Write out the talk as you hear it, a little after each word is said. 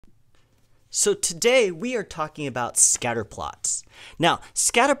So today we are talking about scatter plots. Now,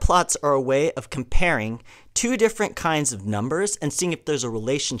 scatter plots are a way of comparing two different kinds of numbers and seeing if there's a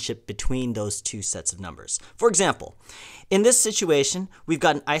relationship between those two sets of numbers. For example, in this situation, we've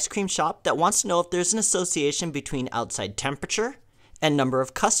got an ice cream shop that wants to know if there's an association between outside temperature and number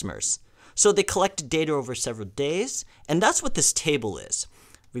of customers. So they collected data over several days, and that's what this table is.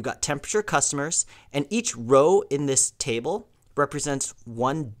 We've got temperature, customers, and each row in this table represents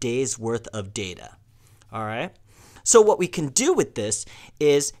 1 day's worth of data. All right. So what we can do with this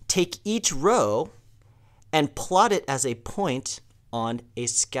is take each row and plot it as a point on a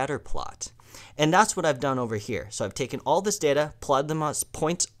scatter plot. And that's what I've done over here. So I've taken all this data, plotted them as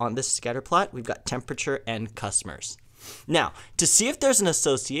points on this scatter plot. We've got temperature and customers. Now, to see if there's an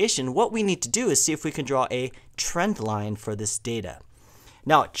association, what we need to do is see if we can draw a trend line for this data.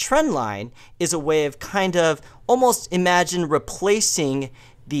 Now, a trend line is a way of kind of almost imagine replacing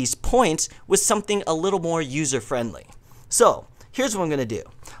these points with something a little more user-friendly. So here's what I'm going to do.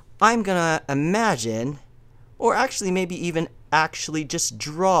 I'm going to imagine, or actually maybe even actually just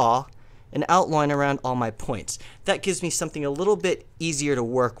draw an outline around all my points. That gives me something a little bit easier to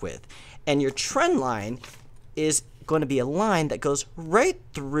work with. And your trend line is going to be a line that goes right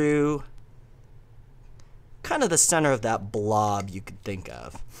through kind of the center of that blob you could think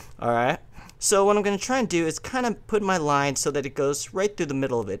of. All right. So what I'm going to try and do is kind of put my line so that it goes right through the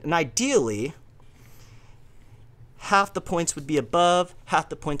middle of it. And ideally, half the points would be above, half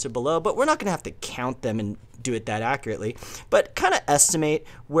the points are below, but we're not going to have to count them and do it that accurately, but kind of estimate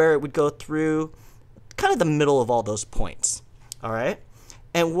where it would go through kind of the middle of all those points. All right.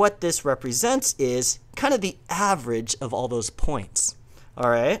 And what this represents is kind of the average of all those points.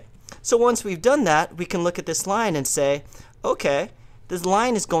 All right. So once we've done that, we can look at this line and say, okay, this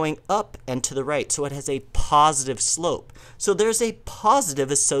line is going up and to the right, so it has a positive slope. So there's a positive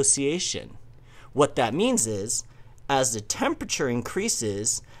association. What that means is, as the temperature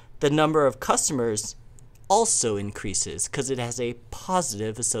increases, the number of customers also increases because it has a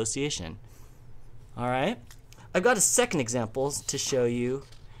positive association. All right? I've got a second example to show you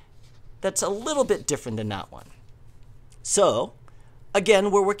that's a little bit different than that one. So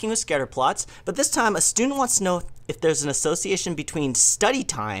again, we're working with scatter plots, but this time a student wants to know if there's an association between study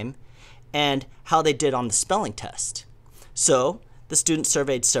time and how they did on the spelling test. So the student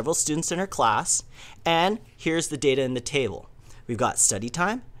surveyed several students in her class, and here's the data in the table. We've got study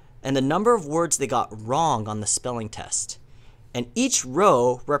time and the number of words they got wrong on the spelling test. And each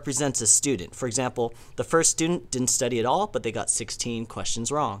row represents a student. For example, the first student didn't study at all, but they got 16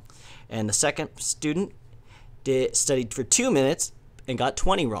 questions wrong. And the second student studied for 2 minutes and got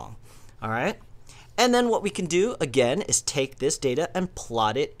 20 wrong. All right. And then what we can do again is take this data and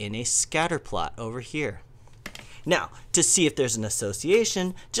plot it in a scatter plot over here. Now, to see if there's an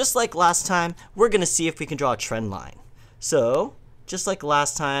association, just like last time, we're going to see if we can draw a trend line. So just like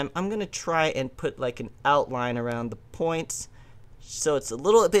last time, I'm going to try and put like an outline around the points so it's a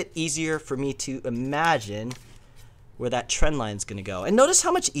little bit easier for me to imagine where that trend line is going to go. And notice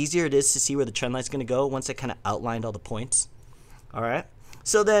how much easier it is to see where the trend line is going to go once I kind of outlined all the points. All right,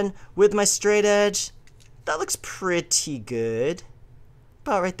 so then with my straight edge, that looks pretty good.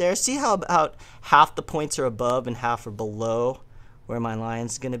 About right there. See how about half the points are above and half are below where my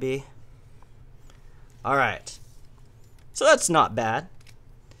line's going to be? All right, so that's not bad.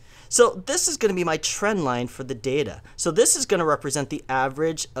 So this is going to be my trend line for the data. So this is going to represent the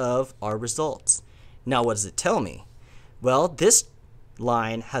average of our results. Now what does it tell me? Well, this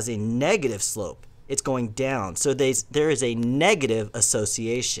line has a negative slope. It's going down. So there is a negative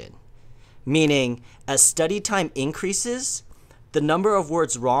association, meaning as study time increases, the number of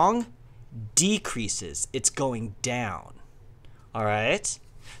words wrong decreases. It's going down. All right.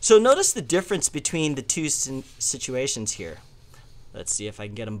 So notice the difference between the two situations here. Let's see if I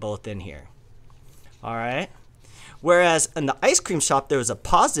can get them both in here. All right. Whereas in the ice cream shop, there was a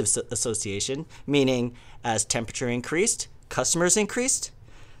positive association, meaning as temperature increased, customers increased.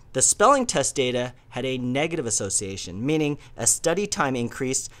 The spelling test data had a negative association, meaning as study time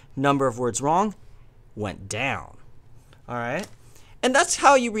increased, number of words wrong went down. All right? And that's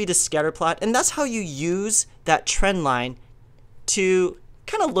how you read a scatter plot, and that's how you use that trend line to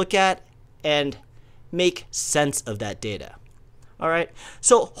kind of look at and make sense of that data. All right?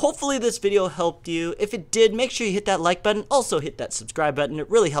 So hopefully this video helped you. If it did, make sure you hit that like button. Also hit that subscribe button. It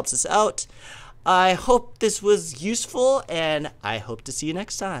really helps us out. I hope this was useful, and I hope to see you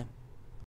next time.